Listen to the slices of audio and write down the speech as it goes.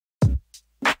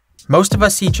Most of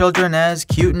us see children as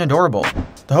cute and adorable,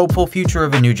 the hopeful future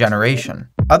of a new generation.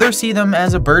 Others see them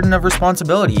as a burden of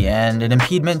responsibility and an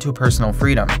impediment to personal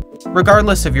freedom.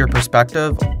 Regardless of your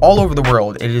perspective, all over the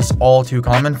world it is all too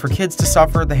common for kids to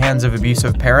suffer at the hands of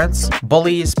abusive parents,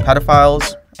 bullies,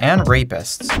 pedophiles, and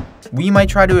rapists. We might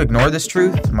try to ignore this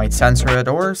truth, might censor it,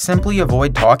 or simply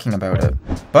avoid talking about it.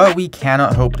 But we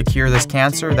cannot hope to cure this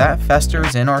cancer that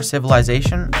festers in our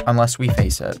civilization unless we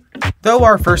face it. Though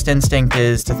our first instinct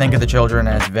is to think of the children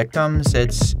as victims,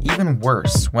 it's even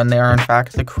worse when they are in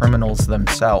fact the criminals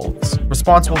themselves,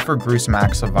 responsible for gruesome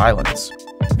acts of violence.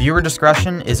 Viewer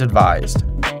discretion is advised.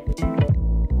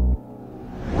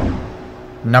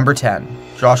 Number 10.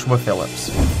 Joshua Phillips.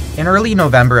 In early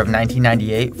November of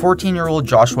 1998, 14-year-old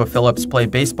Joshua Phillips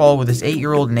played baseball with his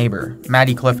 8-year-old neighbor,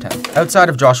 Maddie Clifton, outside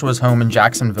of Joshua's home in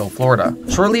Jacksonville, Florida.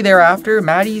 Shortly thereafter,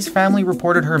 Maddie's family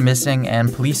reported her missing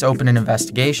and police opened an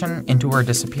investigation into her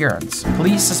disappearance.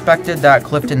 Police suspected that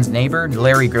Clifton's neighbor,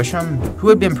 Larry Grisham, who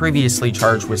had been previously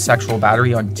charged with sexual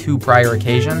battery on 2 prior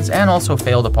occasions and also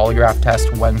failed a polygraph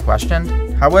test when questioned.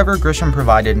 However, Grisham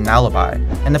provided an alibi,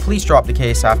 and the police dropped the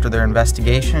case after their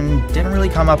investigation didn't really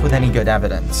come up with any good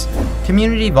evidence.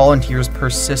 Community volunteers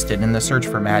persisted in the search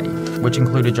for Maddie, which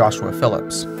included Joshua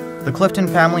Phillips. The Clifton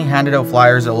family handed out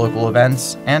flyers at local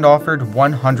events and offered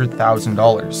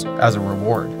 $100,000 as a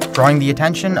reward, drawing the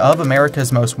attention of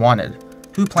America's Most Wanted,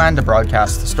 who planned to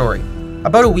broadcast the story.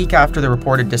 About a week after the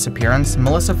reported disappearance,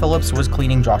 Melissa Phillips was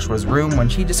cleaning Joshua's room when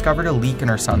she discovered a leak in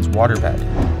her son's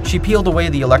waterbed. She peeled away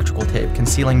the electrical tape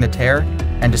concealing the tear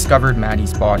and discovered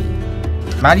Maddie's body.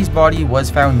 Maddie's body was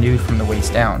found nude from the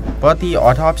waist down, but the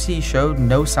autopsy showed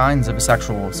no signs of a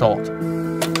sexual assault.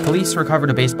 Police recovered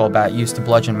a baseball bat used to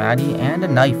bludgeon Maddie and a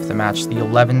knife that matched the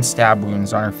 11 stab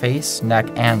wounds on her face, neck,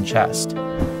 and chest.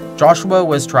 Joshua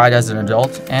was tried as an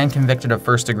adult and convicted of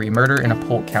first-degree murder in a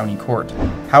Polk County court.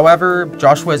 However,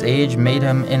 Joshua's age made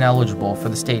him ineligible for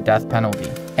the state death penalty,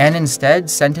 and instead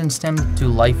sentenced him to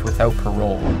life without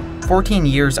parole. 14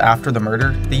 years after the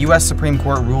murder, the U.S. Supreme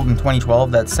Court ruled in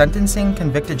 2012 that sentencing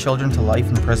convicted children to life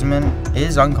imprisonment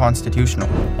is unconstitutional,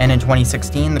 and in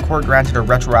 2016, the court granted a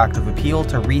retroactive appeal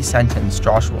to re-sentence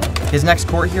Joshua. His next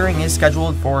court hearing is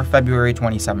scheduled for February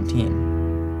 2017.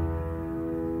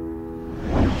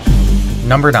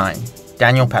 Number 9.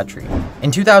 Daniel Petrie.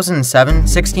 In 2007,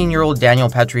 16-year-old Daniel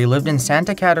Petrie lived in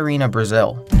Santa Catarina,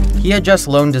 Brazil. He had just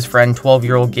loaned his friend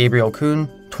 12-year-old Gabriel Kuhn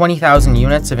 20,000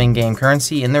 units of in-game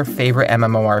currency in their favorite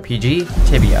MMORPG,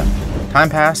 Tibia. Time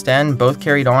passed and both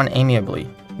carried on amiably,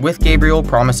 with Gabriel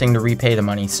promising to repay the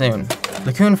money soon.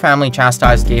 The Kuhn family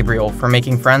chastised Gabriel for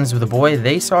making friends with a boy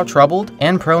they saw troubled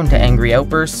and prone to angry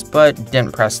outbursts, but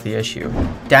didn't press the issue.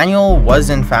 Daniel was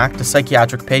in fact a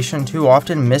psychiatric patient who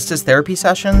often missed his therapy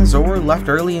sessions or left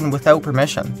early and without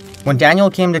permission. When Daniel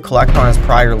came to collect on his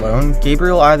prior loan,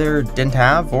 Gabriel either didn't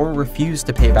have or refused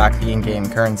to pay back the in-game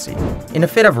currency. In a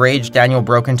fit of rage, Daniel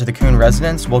broke into the Kuhn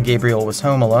residence while Gabriel was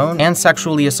home alone and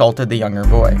sexually assaulted the younger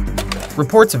boy.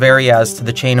 Reports vary as to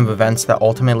the chain of events that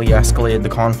ultimately escalated the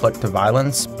conflict to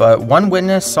violence, but one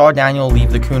witness saw Daniel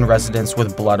leave the Kuhn residence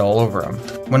with blood all over him.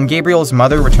 When Gabriel's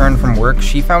mother returned from work,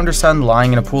 she found her son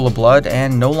lying in a pool of blood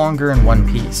and no longer in one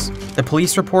piece. The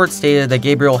police report stated that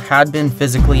Gabriel had been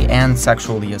physically and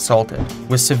sexually assaulted,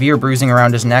 with severe bruising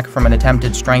around his neck from an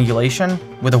attempted strangulation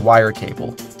with a wire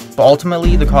cable. But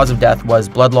ultimately, the cause of death was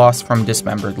blood loss from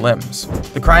dismembered limbs.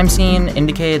 The crime scene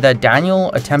indicated that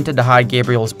Daniel attempted to hide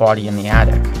Gabriel's body in the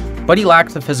attic, but he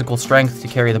lacked the physical strength to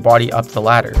carry the body up the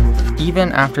ladder,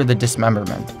 even after the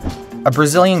dismemberment. A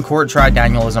Brazilian court tried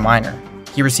Daniel as a minor.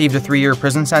 He received a 3-year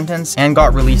prison sentence and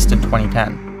got released in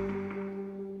 2010.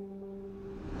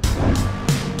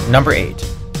 Number 8.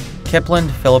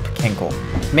 Kipland Philip Kinkle.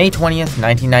 May 20th,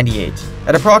 1998.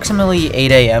 At approximately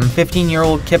 8 a.m.,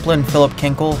 15-year-old Kipland Philip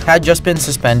Kinkle had just been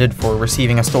suspended for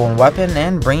receiving a stolen weapon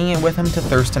and bringing it with him to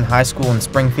Thurston High School in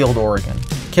Springfield, Oregon.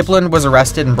 Kipland was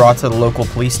arrested and brought to the local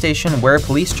police station where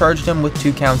police charged him with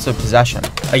 2 counts of possession.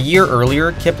 A year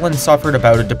earlier, Kipland suffered a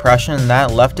bout of depression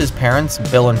that left his parents,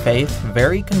 Bill and Faith,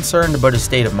 very concerned about his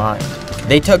state of mind.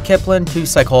 They took Kipland to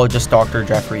psychologist Dr.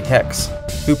 Jeffrey Hicks,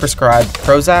 who prescribed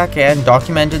Prozac and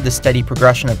documented the steady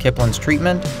progression of Kipland's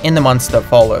treatment in the months that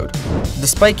followed.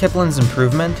 Despite Kipland's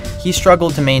improvement, he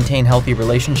struggled to maintain healthy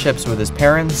relationships with his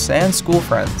parents and school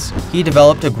friends. He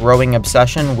developed a growing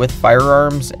obsession with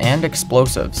firearms and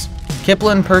explosives.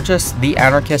 Kiplen purchased The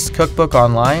Anarchist Cookbook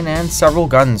online and several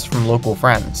guns from local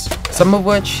friends, some of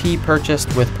which he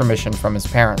purchased with permission from his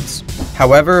parents.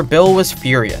 However, Bill was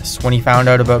furious when he found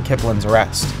out about Kiplen's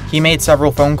arrest. He made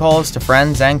several phone calls to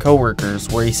friends and coworkers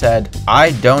where he said,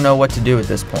 "I don't know what to do at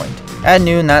this point." At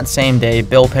noon that same day,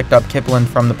 Bill picked up Kiplen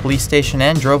from the police station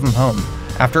and drove him home.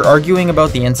 After arguing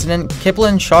about the incident,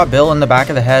 Kiplen shot Bill in the back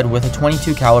of the head with a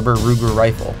 .22 caliber Ruger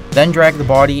rifle, then dragged the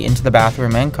body into the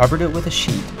bathroom and covered it with a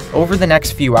sheet. Over the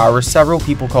next few hours, several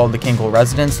people called the Kinkle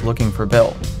residence looking for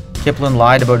Bill. Kiplen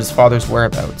lied about his father's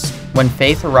whereabouts. When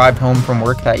Faith arrived home from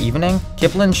work that evening,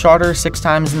 Kiplen shot her 6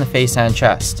 times in the face and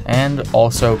chest, and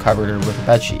also covered her with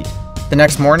a bedsheet. The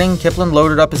next morning, Kiplen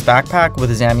loaded up his backpack with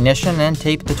his ammunition and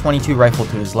taped the .22 rifle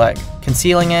to his leg,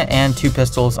 concealing it and 2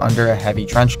 pistols under a heavy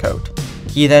trench coat.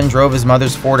 He then drove his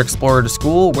mother's Ford Explorer to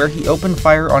school, where he opened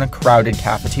fire on a crowded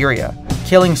cafeteria,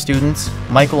 killing students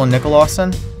Michael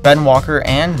Nicholson, Ben Walker,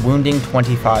 and wounding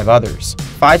 25 others.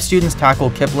 5 students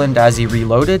tackled Kiplen as he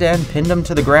reloaded and pinned him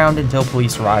to the ground until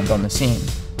police arrived on the scene.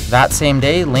 That same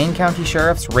day, Lane County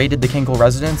sheriffs raided the Kinkle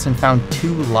residence and found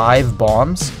 2 live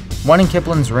bombs, one in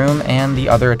Kiplen's room and the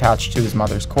other attached to his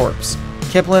mother's corpse.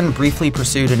 Kiplen briefly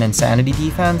pursued an insanity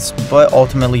defense, but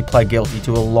ultimately pled guilty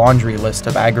to a laundry list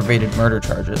of aggravated murder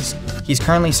charges. He's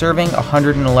currently serving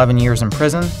 111 years in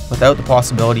prison without the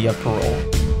possibility of parole.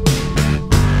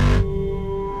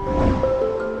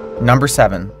 Number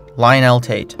 7. Lionel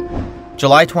Tate.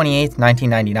 July 28,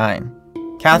 1999.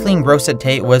 Kathleen Grosset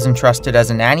Tate was entrusted as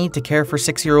a nanny to care for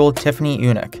 6-year-old Tiffany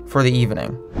Unick for the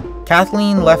evening.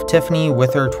 Kathleen left Tiffany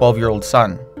with her 12-year-old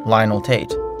son, Lionel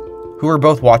Tate, who were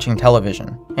both watching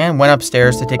television, and went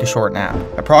upstairs to take a short nap.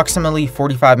 Approximately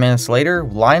 45 minutes later,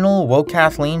 Lionel woke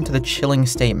Kathleen to the chilling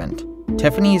statement,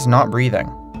 "Tiffany's not breathing."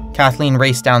 Kathleen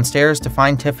raced downstairs to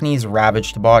find Tiffany's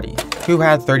ravaged body, who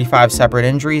had 35 separate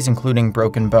injuries including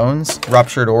broken bones,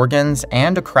 ruptured organs,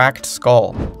 and a cracked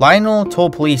skull. Lionel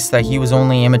told police that he was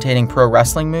only imitating pro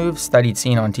wrestling moves that he'd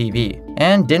seen on TV,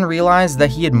 and didn't realize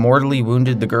that he had mortally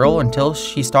wounded the girl until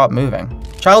she stopped moving.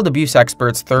 Child abuse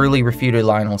experts thoroughly refuted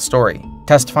Lionel's story,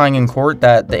 testifying in court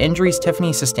that the injuries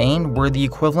Tiffany sustained were the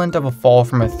equivalent of a fall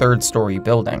from a 3rd-story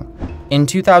building. In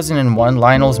 2001,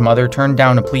 Lionel's mother turned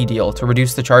down a plea deal to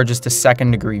reduce the charges to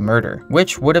 2nd-degree murder,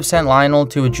 which would have sent Lionel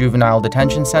to a juvenile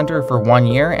detention center for 1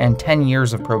 year and 10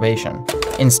 years of probation.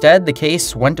 Instead, the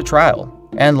case went to trial,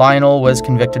 and Lionel was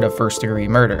convicted of 1st-degree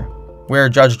murder, where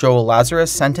Judge Joel Lazarus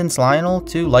sentenced Lionel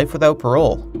to life without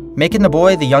parole, making the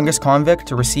boy the youngest convict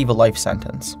to receive a life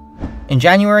sentence. In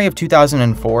January of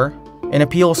 2004, an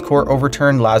appeals court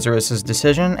overturned Lazarus's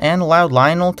decision and allowed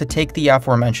Lionel to take the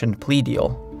aforementioned plea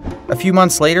deal. A few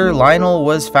months later, Lionel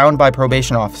was found by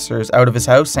probation officers out of his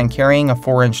house and carrying a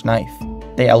 4-inch knife.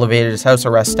 They elevated his house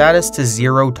arrest status to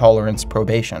 0 tolerance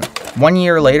probation. 1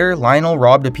 year later, Lionel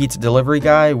robbed a pizza delivery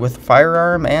guy with a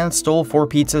firearm and stole 4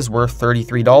 pizzas worth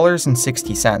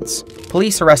 $33.60.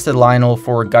 Police arrested Lionel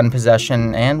for gun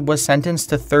possession and was sentenced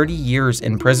to 30 years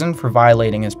in prison for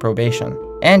violating his probation,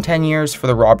 and 10 years for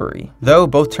the robbery, though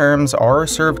both terms are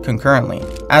served concurrently.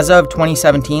 As of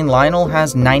 2017, Lionel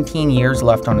has 19 years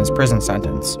left on his prison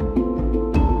sentence.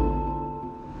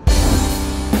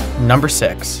 Number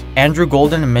 6. Andrew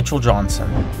Golden and Mitchell Johnson.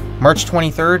 March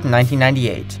 23,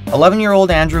 1998.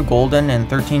 11-year-old Andrew Golden and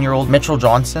 13-year-old Mitchell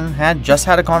Johnson had just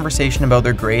had a conversation about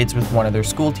their grades with one of their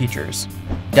school teachers,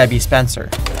 Debbie Spencer,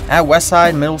 at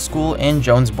Westside Middle School in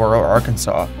Jonesboro,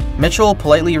 Arkansas. Mitchell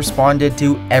politely responded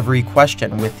to every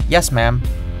question with "Yes, ma'am,"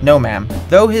 "No, ma'am,"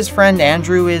 though his friend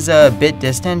Andrew is a bit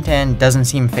distant and doesn't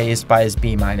seem fazed by his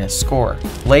B- score.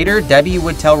 Later, Debbie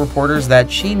would tell reporters that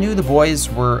she knew the boys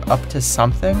were up to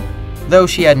something, though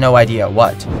she had no idea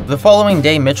what. The following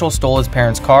day, Mitchell stole his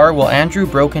parents' car while Andrew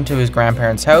broke into his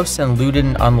grandparents' house and looted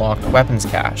an unlocked weapons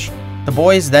cache. The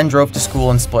boys then drove to school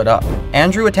and split up.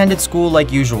 Andrew attended school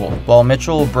like usual, while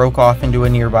Mitchell broke off into a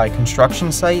nearby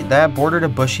construction site that bordered a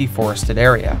bushy forested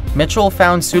area. Mitchell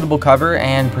found suitable cover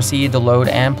and proceeded to load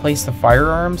and place the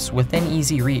firearms within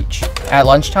easy reach. At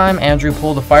lunchtime, Andrew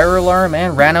pulled a fire alarm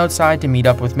and ran outside to meet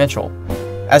up with Mitchell.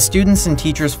 As students and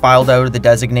teachers filed out of the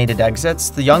designated exits,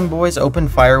 the young boys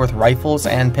opened fire with rifles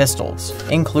and pistols,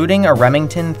 including a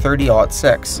Remington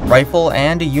 30-06 rifle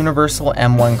and a Universal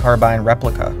M1 carbine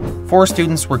replica. 4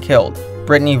 students were killed: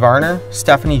 Brittany Varner,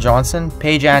 Stephanie Johnson,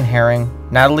 Paige Ann Herring,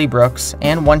 Natalie Brooks,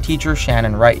 and one teacher,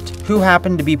 Shannon Wright, who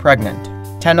happened to be pregnant.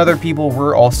 10 other people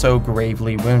were also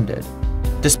gravely wounded.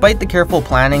 Despite the careful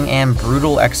planning and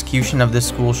brutal execution of this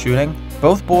school shooting,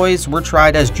 both boys were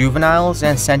tried as juveniles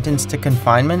and sentenced to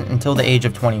confinement until the age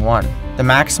of 21, the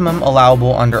maximum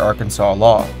allowable under Arkansas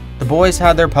law. The boys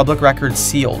had their public records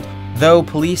sealed, though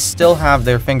police still have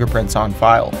their fingerprints on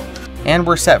file. and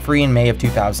were set free in May of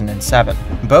 2007.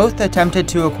 Both attempted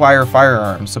to acquire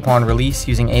firearms upon release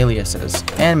using aliases,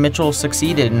 and Mitchell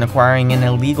succeeded in acquiring an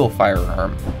illegal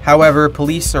firearm. However,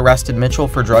 police arrested Mitchell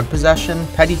for drug possession,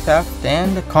 petty theft,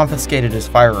 and confiscated his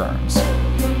firearms.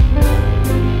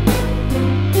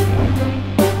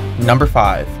 Number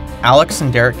 5. Alex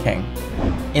and Derek King.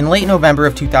 In late November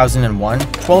of 2001,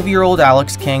 12-year-old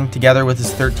Alex King, together with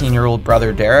his 13-year-old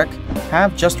brother Derek,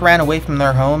 have just ran away from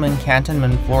their home in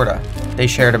Cantonment, Florida. They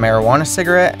shared a marijuana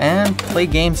cigarette and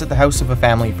played games at the house of a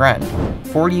family friend,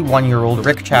 41-year-old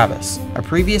Rick Chavez, a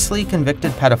previously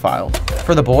convicted pedophile.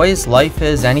 For the boys, life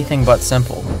is anything but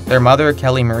simple. Their mother,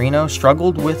 Kelly Marino,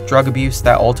 struggled with drug abuse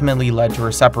that ultimately led to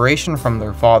her separation from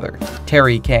their father,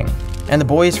 Terry King, and the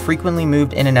boys frequently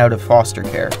moved in and out of foster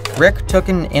care. Rick took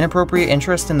an inappropriate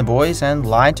interest in the boys and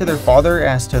lied to their father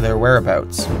as to their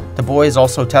whereabouts. The boys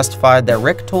also testified that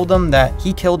Rick told them that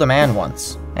he killed a man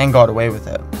once, and got away with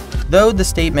it. Though the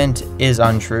statement is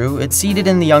untrue, it seeded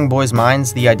in the young boys'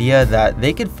 minds the idea that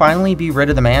they could finally be rid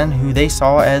of the man who they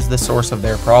saw as the source of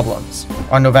their problems.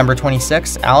 On November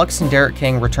 26, Alex and Derek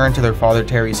King returned to their father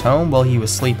Terry's home while he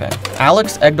was sleeping.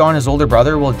 Alex egged on his older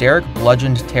brother while Derek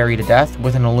bludgeoned Terry to death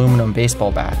with an aluminum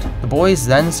baseball bat. The boys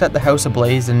then set the house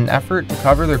ablaze in an effort to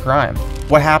cover their crime.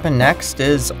 What happened next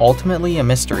is ultimately a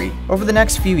mystery. Over the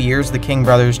next few years, the King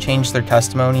brothers changed their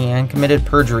testimony and committed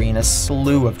perjury in a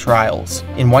slew of trials.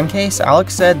 In one case,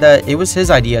 Alex said that it was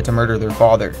his idea to murder their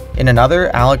father. In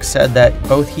another, Alex said that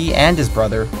both he and his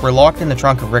brother were locked in the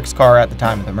trunk of Rick's car at the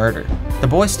time of the murder. The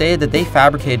boys stated that they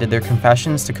fabricated their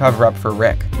confessions to cover up for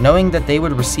Rick, knowing that they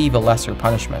would receive a lesser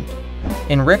punishment.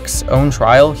 In Rick's own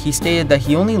trial, he stated that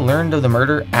he only learned of the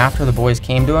murder after the boys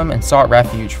came to him and sought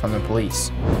refuge from the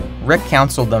police. Rick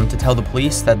counseled them to tell the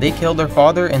police that they killed their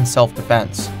father in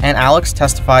self-defense, and Alex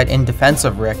testified in defense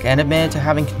of Rick and admitted to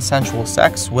having consensual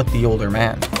sex with the older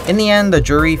man. In the end, the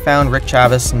jury found Rick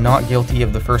Chavez not guilty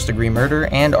of the first-degree murder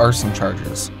and arson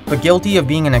charges, but guilty of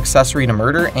being an accessory to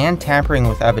murder and tampering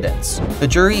with evidence. The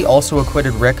jury also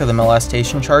acquitted Rick of the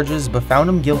molestation charges, but found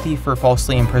him guilty for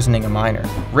falsely imprisoning a minor.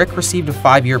 Rick received a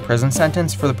 5-year prison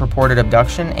sentence for the purported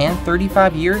abduction and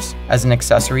 35 years as an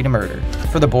accessory to murder.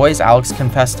 For the boys, Alex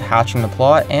confessed to hatching the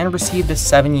plot and received a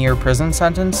 7-year prison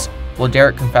sentence, while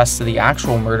Derek confessed to the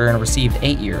actual murder and received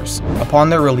 8 years. Upon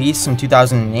their release in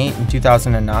 2008 and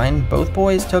 2009, both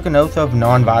boys took an oath of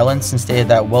non-violence and stated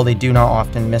that while they do not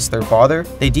often miss their father,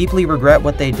 they deeply regret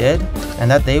what they did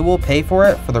and that they will pay for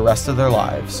it for the rest of their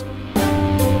lives.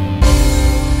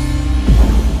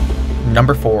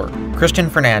 Number 4. Christian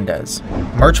Fernandez.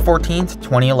 March 14th,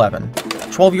 2011.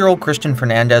 12-year-old Christian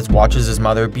Fernandez watches his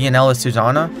mother, Bianella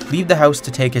Susana, leave the house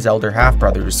to take his elder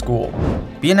half-brother to school.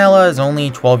 Bianella is only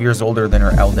 12 years older than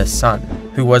her eldest son,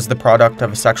 who was the product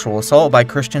of a sexual assault by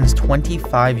Christian's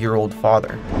 25-year-old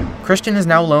father. Christian is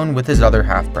now alone with his other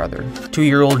half-brother,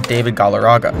 2-year-old David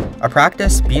Galarraga, a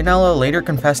practice Bianella later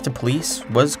confessed to police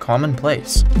was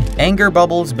commonplace. Anger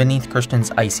bubbles beneath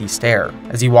Christian's icy stare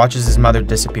as he watches his mother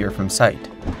disappear from sight.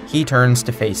 He turns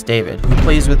to face David, who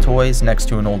plays with toys next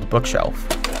to an old bookshelf.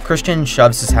 Christian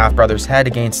shoves his half-brother's head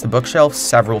against the bookshelf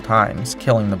several times,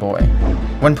 killing the boy.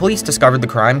 When police discovered the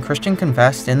crime, Christian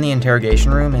confessed in the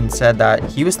interrogation room and said that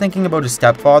he was thinking about his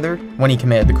stepfather when he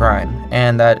committed the crime,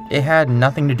 and that it had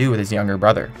nothing to do with his younger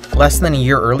brother. Less than a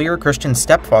year earlier, Christian's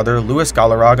stepfather, Luis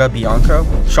Galarraga Bianco,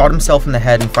 shot himself in the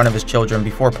head in front of his children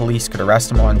before police could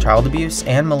arrest him on child abuse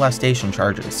and molestation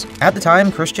charges. At the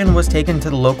time, Christian was taken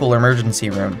to the local emergency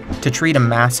room to treat a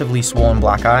massively swollen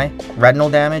black eye, retinal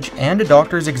damage, and a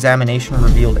doctor's examination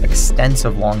revealed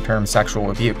extensive long-term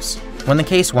sexual abuse. When the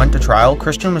case went to trial,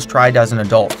 Christian was tried as an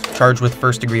adult, charged with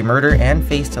first-degree murder, and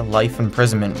faced a life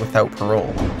imprisonment without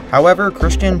parole. However,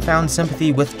 Christian found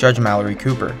sympathy with Judge Mallory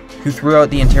Cooper, who threw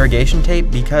out the interrogation tape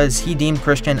because he deemed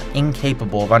Christian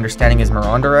incapable of understanding his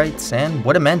Miranda rights and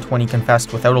what it meant when he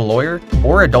confessed without a lawyer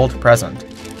or adult present.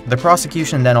 The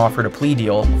prosecution then offered a plea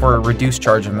deal for a reduced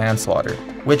charge of manslaughter,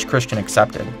 which Christian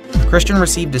accepted. Christian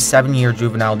received a 7-year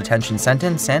juvenile detention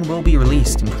sentence and will be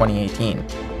released in 2018.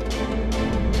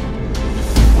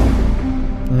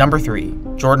 Number 3.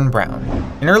 Jordan Brown.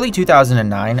 In early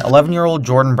 2009, 11-year-old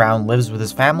Jordan Brown lives with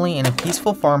his family in a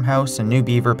peaceful farmhouse in New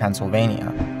Beaver,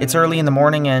 Pennsylvania. It's early in the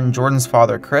morning and Jordan's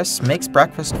father, Chris, makes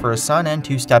breakfast for his son and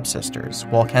 2 stepsisters,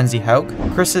 while Kenzie Hauk,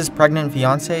 Chris's pregnant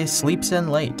fiancée, sleeps in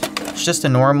late. It's just a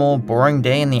normal, boring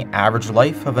day in the average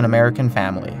life of an American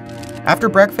family. After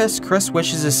breakfast, Chris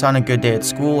wishes his son a good day at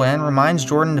school and reminds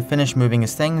Jordan to finish moving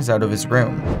his things out of his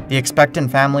room. The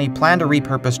expectant family plan to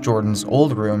repurpose Jordan's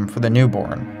old room for the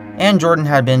newborn, and Jordan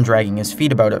had been dragging his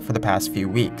feet about it for the past few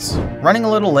weeks. Running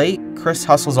a little late, Chris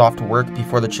hustles off to work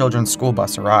before the children's school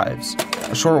bus arrives.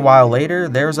 A short while later,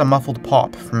 there's a muffled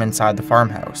pop from inside the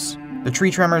farmhouse. The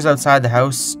tree trimmers outside the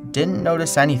house didn't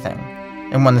notice anything,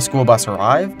 and when the school bus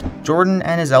arrived, Jordan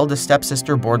and his eldest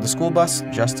stepsister board the school bus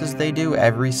just as they do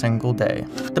every single day.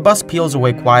 The bus peels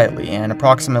away quietly, and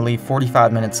approximately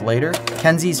 45 minutes later,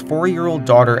 Kenzie's 4-year-old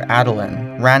daughter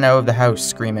Adeline ran out of the house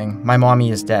screaming, "My mommy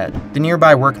is dead." The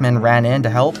nearby workmen ran in to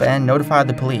help and notified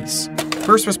the police.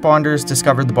 First responders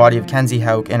discovered the body of Kenzie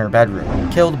Houck in her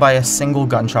bedroom, killed by a single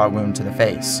gunshot wound to the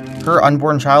face. Her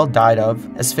unborn child died of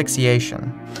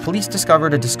asphyxiation. Police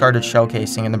discovered a discarded shell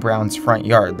casing in the Browns' front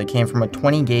yard that came from a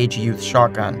 20-gauge youth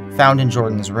shotgun found in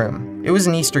Jordan's room. It was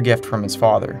an Easter gift from his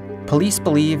father. Police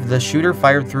believe the shooter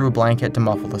fired through a blanket to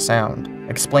muffle the sound,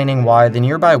 explaining why the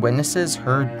nearby witnesses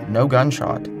heard no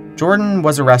gunshot. Jordan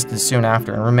was arrested soon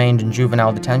after and remained in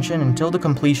juvenile detention until the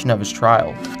completion of his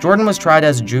trial. Jordan was tried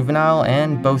as a juvenile,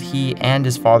 and both he and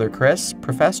his father Chris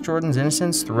professed Jordan's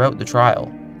innocence throughout the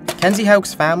trial. Kenzie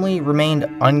Houck's family remained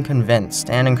unconvinced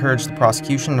and encouraged the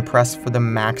prosecution to press for the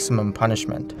maximum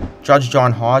punishment. Judge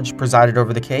John Hodge presided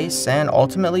over the case and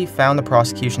ultimately found the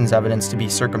prosecution's evidence to be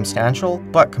circumstantial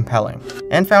but compelling,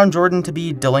 and found Jordan to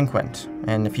be delinquent.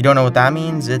 And if you don't know what that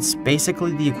means, it's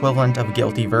basically the equivalent of a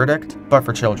guilty verdict, but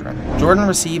for children. Jordan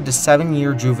received a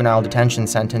 7-year juvenile detention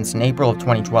sentence in April of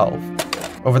 2012.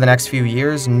 Over the next few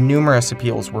years, numerous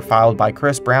appeals were filed by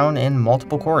Chris Brown in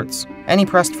multiple courts, and he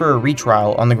pressed for a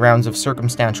retrial on the grounds of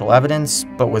circumstantial evidence,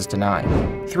 but was denied.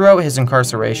 Throughout his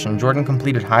incarceration, Jordan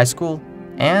completed high school,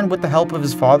 and with the help of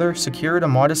his father, secured a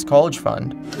modest college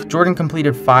fund. Jordan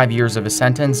completed 5 years of his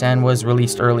sentence and was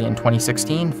released early in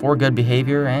 2016 for good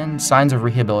behavior and signs of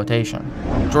rehabilitation.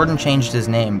 Jordan changed his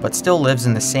name, but still lives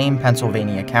in the same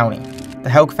Pennsylvania county. The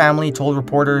Houck family told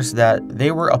reporters that they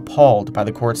were appalled by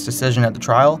the court's decision at the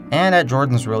trial and at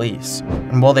Jordan's release.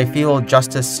 And while they feel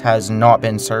justice has not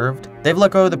been served, they've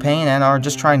let go of the pain and are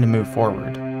just trying to move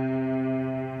forward.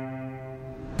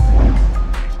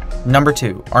 Number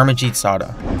 2. Amarjeet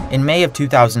Sada. In May of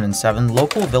 2007,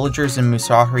 local villagers in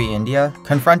Musahri, India,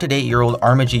 confronted 8-year-old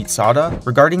Amarjeet Sada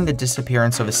regarding the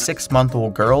disappearance of a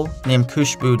 6-month-old girl named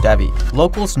Khushbu Devi.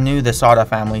 Locals knew the Sada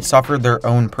family suffered their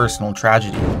own personal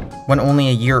tragedy, when only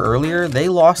a year earlier, they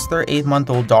lost their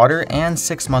 8-month-old daughter and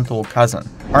 6-month-old cousin.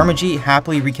 Amarjeet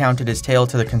happily recounted his tale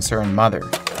to the concerned mother,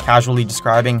 casually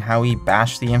describing how he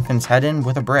bashed the infant's head in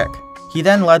with a brick. He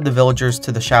then led the villagers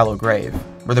to the shallow grave,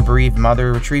 where the bereaved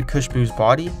mother retrieved Khushbu's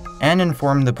body and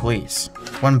informed the police.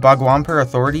 When Bhagwanpur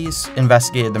authorities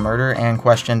investigated the murder and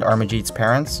questioned Amarjeet's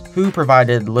parents, who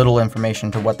provided little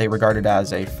information to what they regarded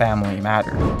as a family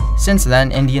matter. Since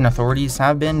then, Indian authorities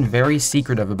have been very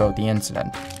secretive about the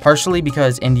incident, partially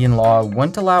because Indian law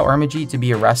wouldn't allow Amarjeet to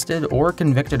be arrested or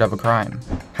convicted of a crime.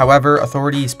 However,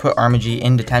 authorities put Amarjeet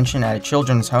in detention at a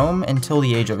children's home until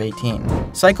the age of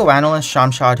 18. Psychoanalyst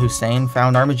Shamshad Hussain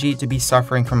found Amarjeet to be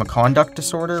suffering from a conduct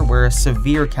disorder where a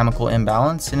severe chemical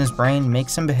imbalance in his brain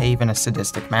makes him behave in a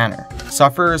sadistic manner.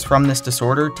 Sufferers from this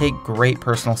disorder take great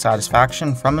personal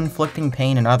satisfaction from inflicting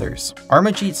pain in others.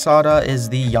 Amarjeet Sada is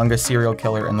the youngest serial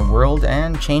killer in the world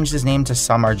and changed his name to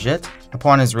Samarjit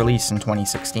upon his release in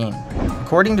 2016.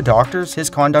 According to doctors, his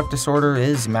conduct disorder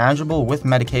is manageable with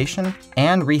medication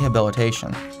and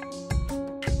rehabilitation.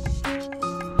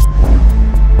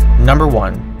 Number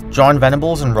 1. John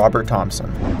Venables and Robert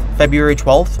Thompson. February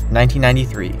 12,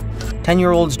 1993.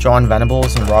 10-year-olds John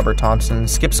Venables and Robert Thompson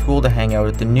skipped school to hang out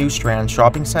at the New Strand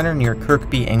shopping centre near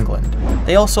Kirkby, England.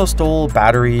 They also stole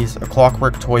batteries, a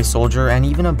clockwork toy soldier, and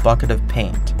even a bucket of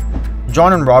paint.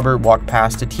 John and Robert walked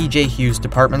past a TJ Hughes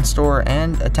department store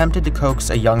and attempted to coax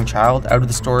a young child out of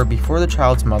the store before the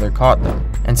child's mother caught them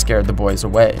and scared the boys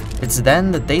away. It's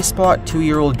then that they spot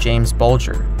 2-year-old James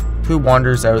Bulger, who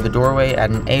wanders out of the doorway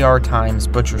at an AR Times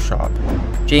butcher shop.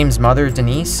 James' mother,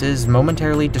 Denise, is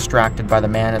momentarily distracted by the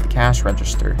man at the cash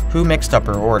register, who mixed up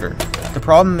her order. The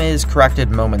problem is corrected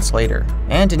moments later,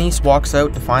 and Denise walks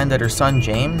out to find that her son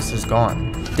James is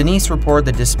gone. Denise reported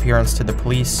the disappearance to the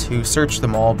police, who searched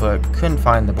them all but couldn't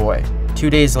find the boy. 2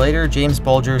 days later, James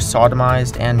Bulger's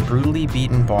sodomized and brutally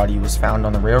beaten body was found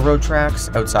on the railroad tracks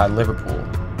outside Liverpool.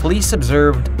 Police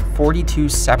observed 42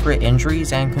 separate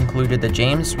injuries and concluded that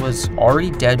James was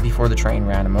already dead before the train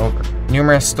ran him over.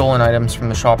 Numerous stolen items from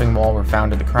the shopping mall were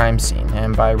found at the crime scene,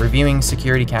 and by reviewing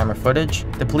security camera footage,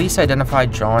 the police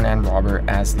identified John and Robert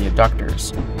as the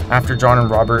abductors. After John and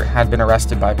Robert had been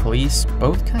arrested by police,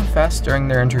 both confessed during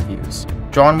their interviews.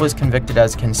 John was convicted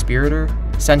as a conspirator,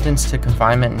 sentenced to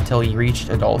confinement until he reached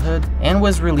adulthood, and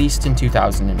was released in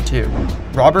 2002.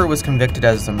 Robert was convicted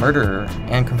as the murderer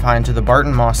and confined to the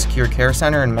Barton Moss Secure Care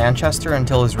Center in Manchester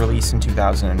until his release in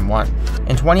 2001.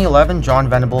 In 2011, John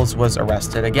Venables was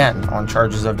arrested again on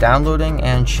charges of downloading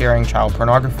and sharing child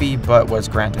pornography, but was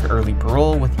granted early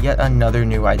parole with yet another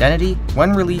new identity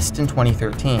when released in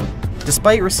 2013.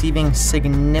 Despite receiving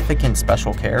significant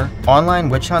special care, online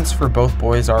witch hunts for both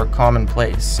boys are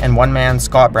commonplace, and one man,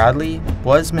 Scott Bradley,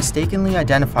 was mistakenly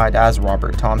identified as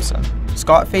Robert Thompson.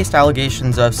 Scott faced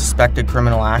allegations of suspected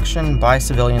criminal action by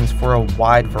civilians for a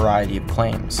wide variety of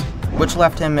claims, which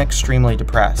left him extremely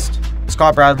depressed.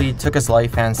 Scott Bradley took his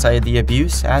life and cited the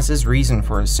abuse as his reason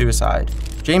for his suicide.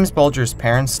 James Bulger's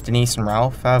parents, Denise and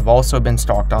Ralph, have also been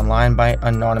stalked online by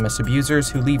anonymous abusers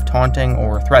who leave taunting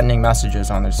or threatening messages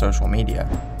on their social media.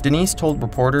 Denise told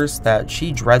reporters that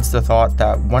she dreads the thought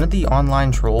that one of the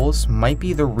online trolls might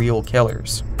be the real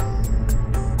killers.